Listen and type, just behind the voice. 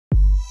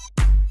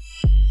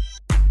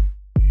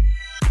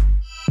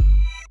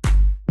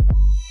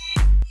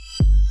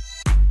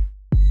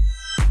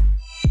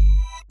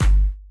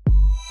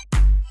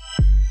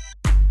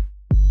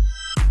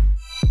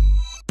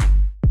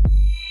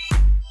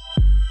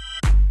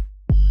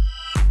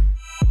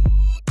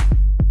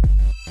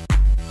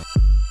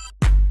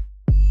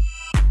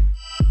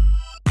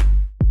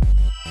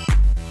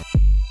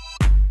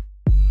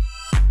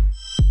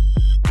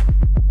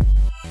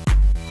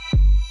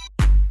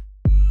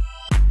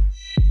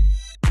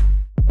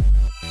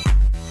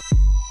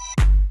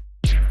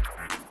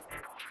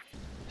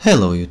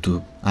Hello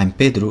YouTube, I'm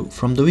Pedro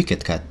from the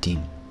Wicked Cat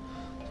team.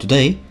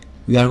 Today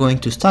we are going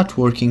to start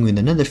working with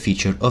another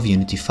feature of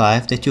Unity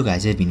 5 that you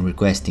guys have been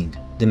requesting,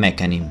 the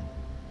Mecanim.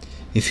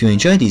 If you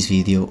enjoyed this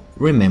video,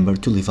 remember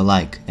to leave a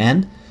like,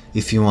 and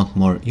if you want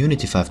more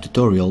Unity 5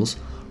 tutorials,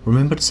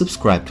 remember to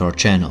subscribe to our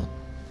channel.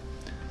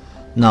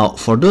 Now,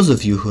 for those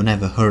of you who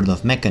never heard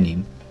of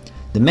Mecanim,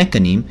 the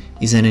Mecanim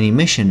is an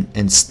animation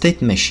and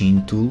state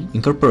machine tool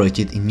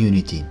incorporated in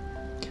Unity.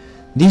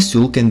 This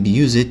tool can be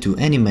used to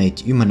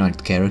animate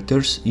humanoid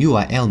characters,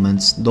 UI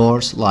elements,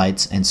 doors,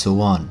 lights, and so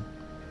on.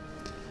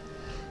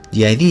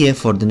 The idea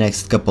for the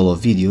next couple of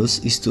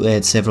videos is to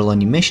add several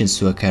animations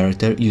to a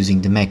character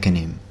using the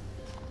Mecanim.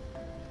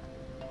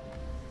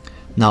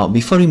 Now,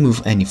 before we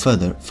move any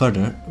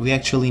further, we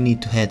actually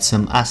need to add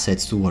some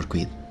assets to work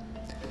with.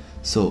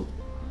 So,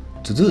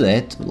 to do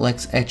that,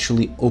 let's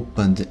actually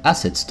open the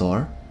asset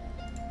store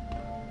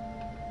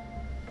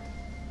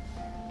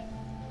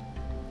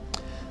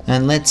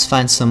and let's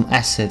find some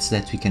assets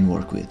that we can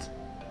work with.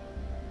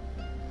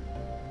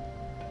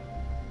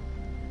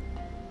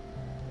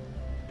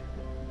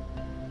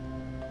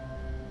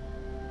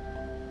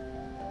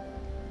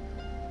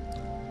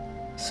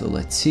 So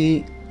let's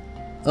see.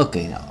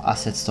 Okay, now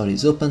asset store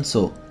is open.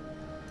 So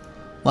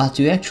what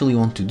you actually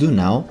want to do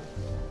now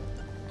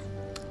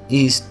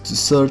is to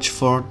search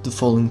for the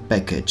following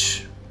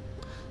package: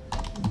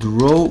 the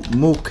raw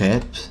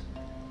mocap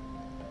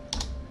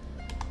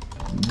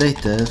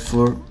data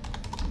for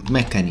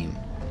Mecanim.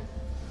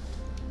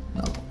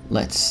 Now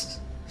let's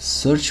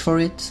search for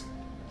it.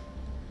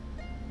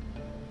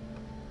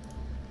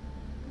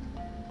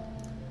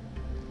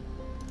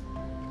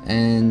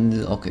 And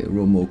okay,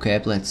 raw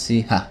mocap, let's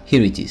see.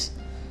 Here it is.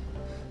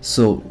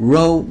 So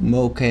raw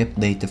mocap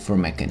data for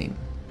Mecanim.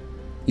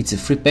 It's a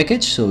free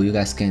package, so you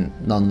guys can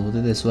download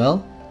it as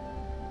well.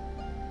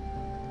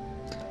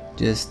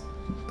 Just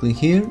click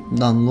here,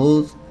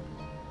 download,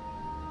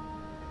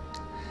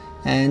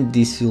 and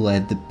this will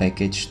add the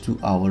package to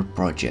our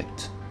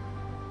project.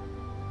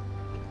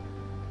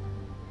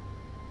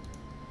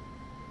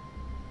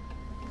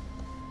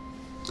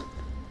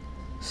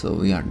 So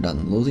we are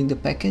downloading the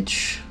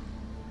package.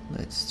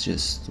 Let's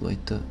just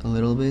wait a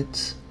little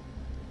bit.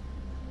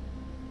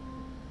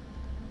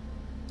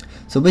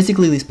 So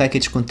basically this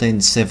package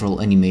contains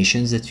several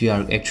animations that we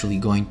are actually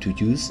going to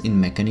use in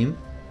Mecanim.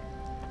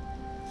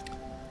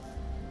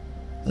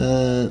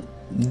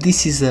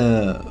 This is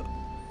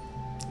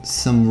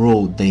some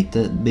raw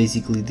data.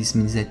 Basically this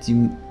means that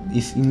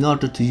if in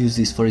order to use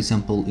this, for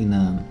example, in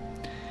a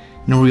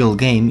real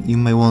game, you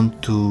may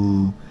want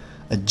to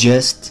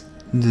adjust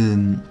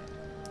the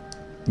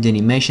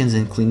animations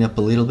and clean up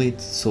a little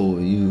bit, so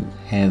you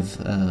have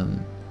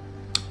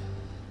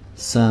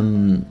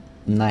some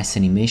nice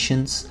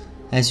animations.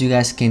 As you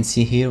guys can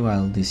see here,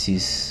 while this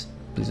is,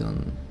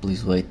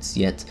 please wait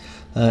yet.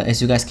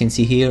 As you guys can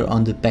see here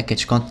on the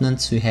package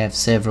contents, we have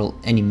several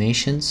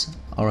animations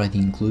already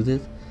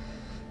included.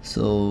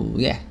 So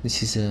yeah,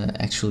 this is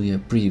actually a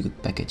pretty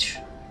good package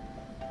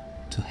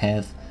to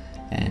have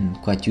and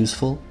quite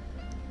useful.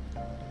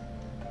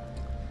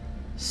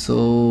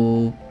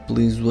 So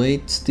please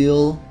wait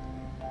still.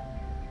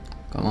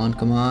 Come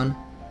on.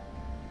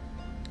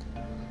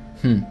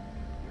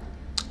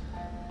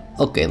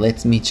 Okay,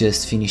 let me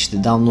just finish the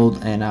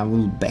download and I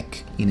will be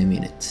back in a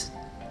minute.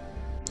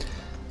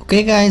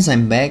 Okay guys,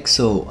 I'm back.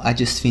 So I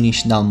just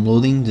finished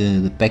downloading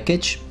the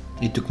package.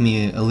 It took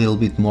me a little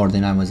bit more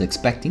than I was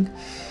expecting.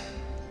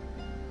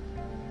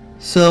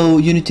 So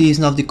Unity is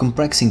now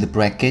decompressing the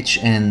package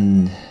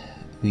and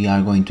we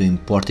are going to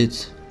import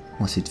it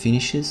once it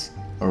finishes.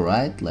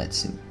 Alright,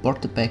 let's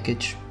import the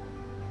package.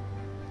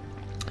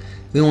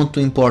 We want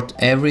to import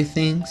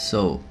everything,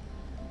 so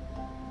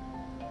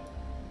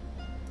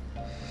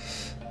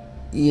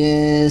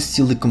yes,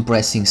 still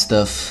decompressing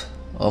stuff.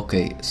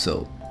 Okay,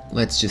 so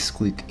let's just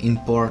click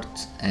import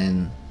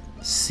and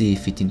see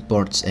if it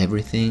imports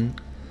everything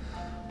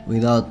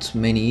without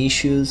many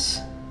issues.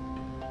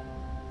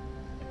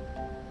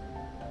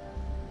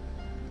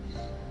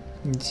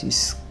 This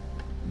is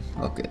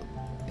okay.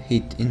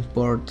 Hit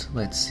import,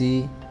 let's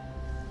see,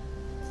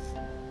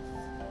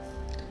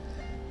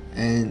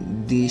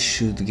 and this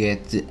should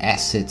get the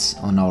assets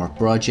on our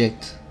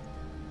project.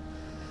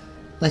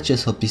 Let's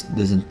just hope this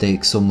doesn't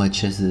take so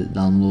much as the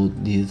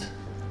download did.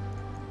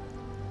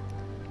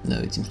 No,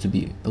 it seems to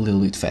be a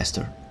little bit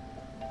faster.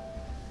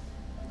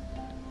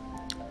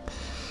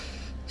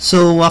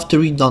 So after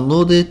we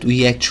download it,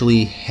 we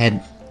actually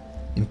had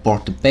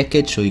import the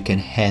package, so you can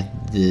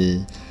add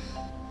the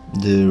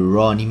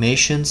raw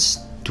animations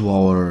to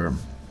our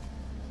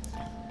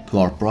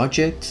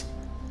project.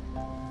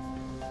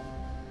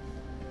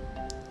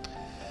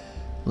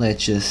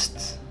 Let's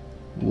just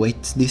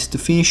wait this to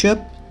finish up.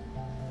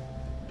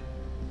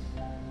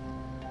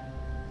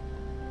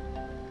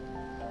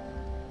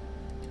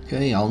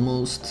 Okay,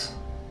 almost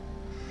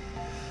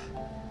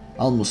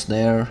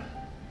there.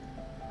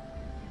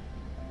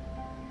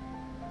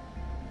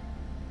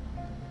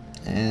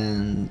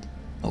 And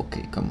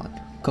okay, come on.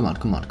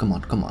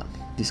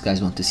 these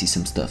guys want to see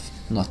some stuff,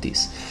 not this.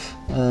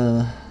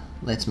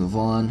 Let's move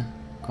on,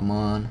 come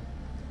on.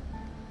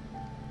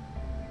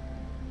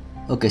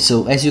 Okay,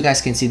 so as you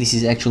guys can see, this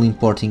is actually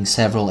importing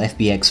several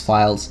FBX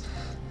files.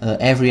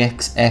 Every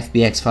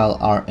FBX file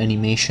are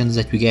animations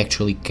that we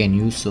actually can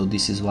use, so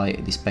this is why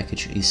this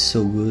package is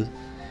so good.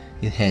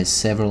 It has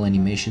several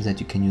animations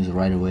that you can use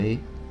right away.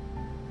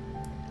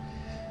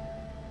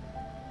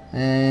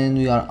 And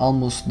we are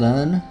almost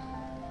done.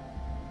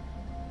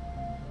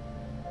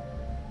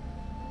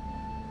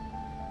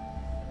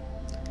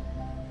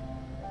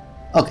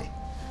 Okay,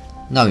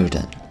 now you're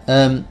done.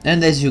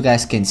 And as you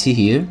guys can see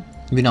here,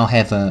 we now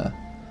have a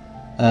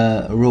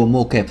raw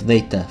mocap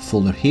data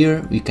folder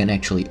here. We can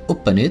actually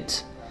open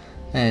it,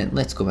 and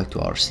let's go back to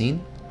our scene.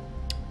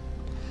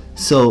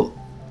 So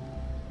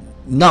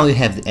now we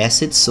have the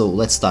assets, so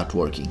let's start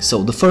working.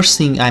 So the first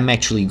thing I'm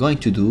actually going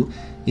to do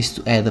is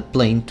to add a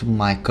plane to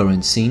my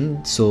current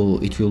scene, so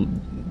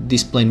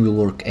this plane will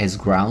work as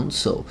ground.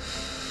 So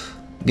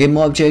game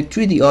object,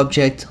 3D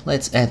object,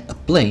 let's add a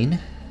plane.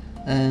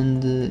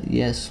 And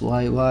yes,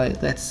 why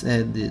let's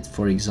add it,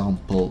 for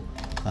example,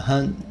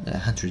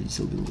 100 is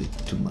a little bit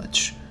too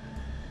much.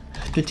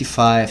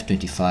 25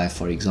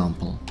 for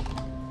example.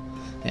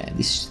 Yeah,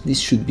 this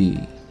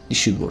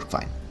should work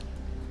fine.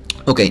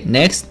 Okay,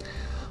 next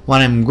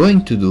what I'm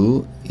going to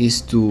do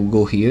is to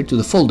go here to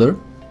the folder,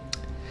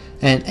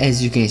 and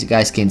as you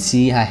guys can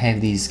see, I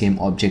have this game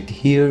object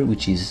here,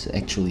 which is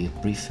actually a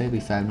prefab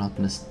if I'm not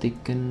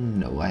mistaken.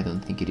 No, I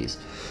don't think it is.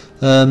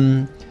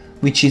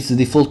 Which is the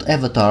default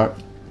avatar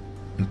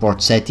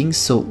import settings.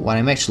 So what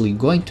I'm actually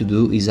going to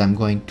do is I'm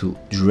going to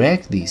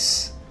drag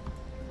this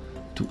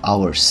to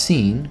our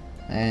scene,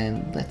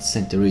 and let's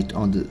center it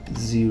on the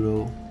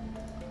 0,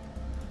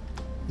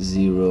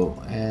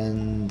 0,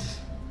 and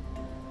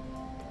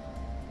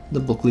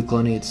double click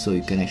on it so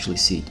you can actually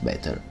see it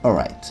better.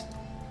 Alright,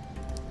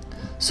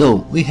 so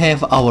we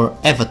have our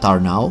avatar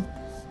now.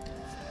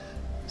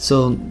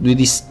 So with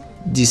this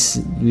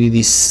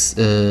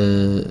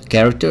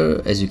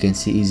character, as you can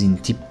see, is in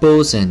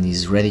T-pose and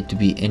is ready to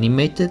be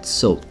animated.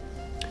 So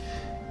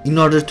in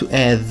order to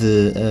add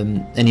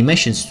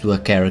animations to a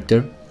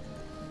character,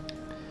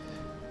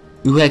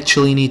 you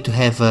actually need to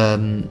have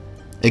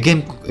a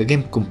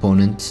game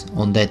component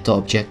on that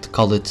object,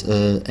 call it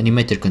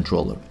animator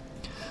controller.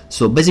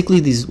 So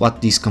basically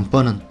what this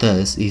component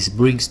does is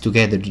brings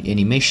together the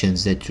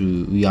animations that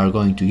we are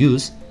going to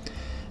use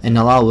and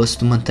allow us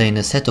to maintain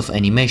a set of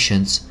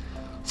animations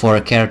for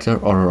a character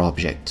or an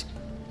object.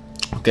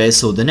 Okay,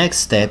 so the next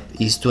step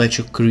is to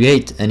actually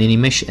create an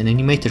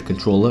animator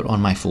controller on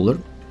my folder.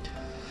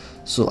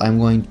 So I'm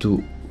going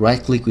to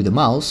right click with the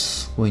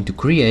mouse, going to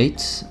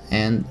create,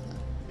 and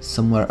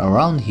somewhere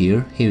around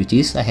here it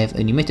is, I have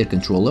animator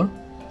controller,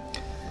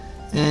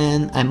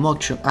 and I'm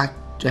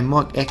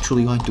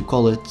actually going to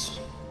call it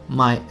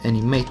my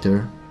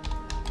animator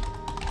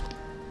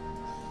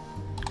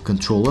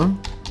controller.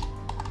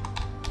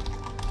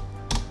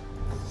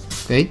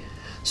 Okay,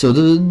 so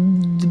the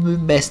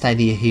best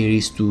idea here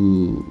is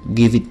to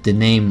give it the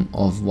name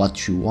of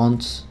what you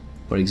want.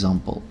 For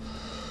example,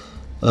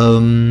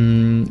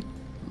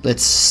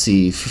 let's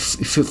see,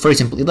 for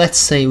example, let's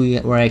say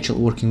we're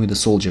actually working with a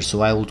soldier,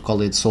 so I would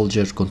call it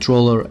soldier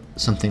controller,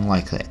 something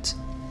like that.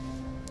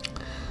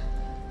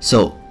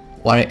 So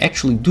what I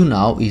actually do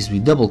now is we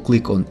double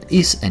click on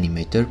this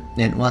animator,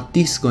 and what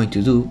this is going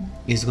to do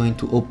is going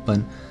to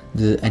open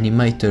the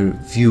animator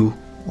view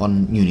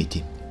on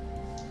Unity.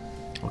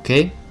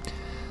 Okay,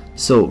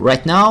 so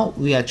right now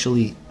we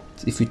actually,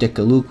 if we take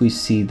a look, we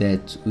see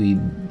that we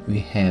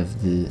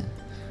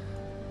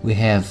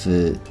have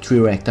three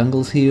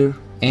rectangles here: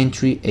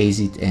 entry,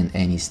 exit, and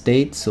any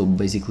state. So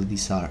basically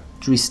these are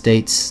three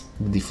states,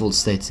 default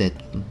states that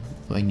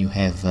when you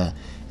have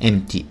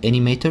empty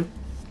animator.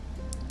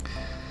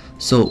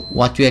 So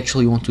what we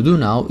actually want to do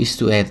now is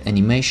to add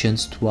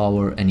animations to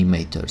our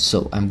animator.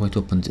 So I'm going to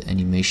open the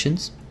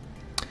animations.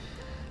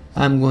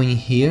 I'm going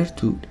here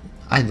to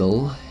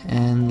idle,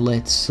 and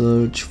let's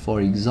search,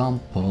 for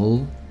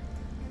example,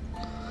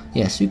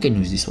 yes, you can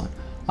use this one,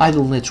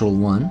 idle natural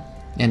 1.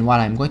 And what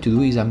I'm going to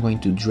do is I'm going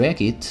to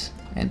drag it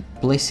and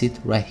place it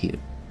right here.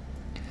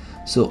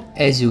 So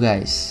as you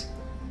guys,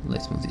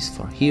 let's move this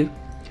for here,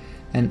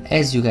 and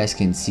as you guys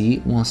can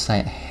see, once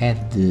I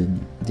have the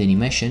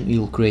animation, it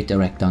will create a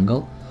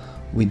rectangle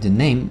with the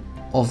name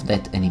of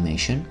that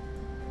animation.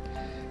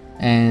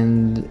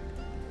 And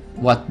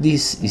what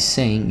this is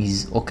saying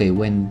is, okay,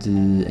 when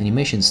the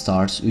animation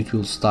starts, it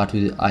will start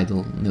with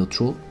idle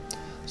neutral,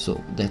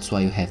 so that's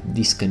why you have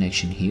this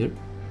connection here.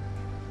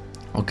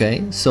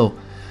 Okay, so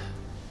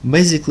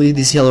basically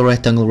this yellow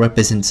rectangle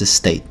represents a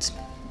state.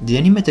 The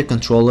animator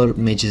controller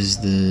manages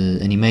the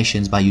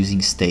animations by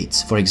using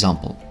states. For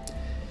example,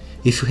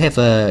 if you have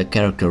a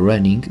character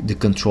running, the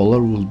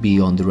controller will be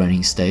on the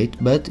running state,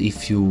 but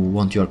if you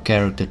want your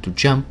character to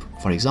jump,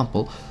 for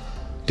example,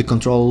 the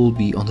controller will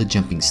be on the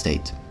jumping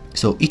state.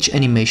 So each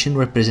animation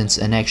represents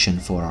an action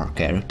for our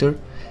character,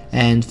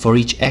 and for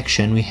each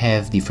action we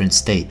have different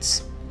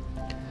states.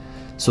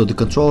 So the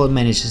controller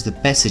manages the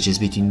passages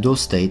between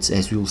those states,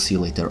 as we will see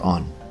later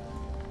on.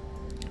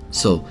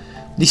 So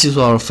this is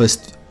our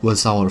first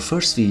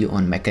video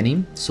on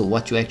Mecanim. So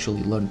what you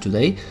actually learned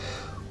today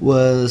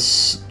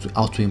was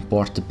how to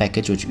import the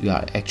package, which we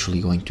are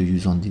actually going to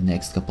use on the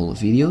next couple of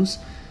videos,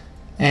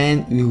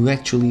 and we will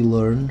actually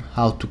learn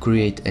how to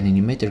create an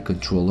animator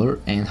controller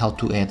and how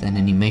to add an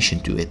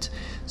animation to it.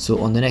 So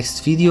on the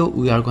next video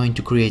we are going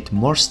to create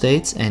more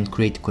states and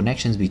create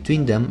connections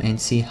between them and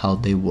see how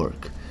they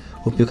work.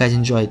 Hope you guys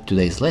enjoyed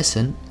today's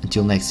lesson.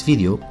 Until next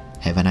video,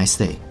 have a nice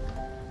day.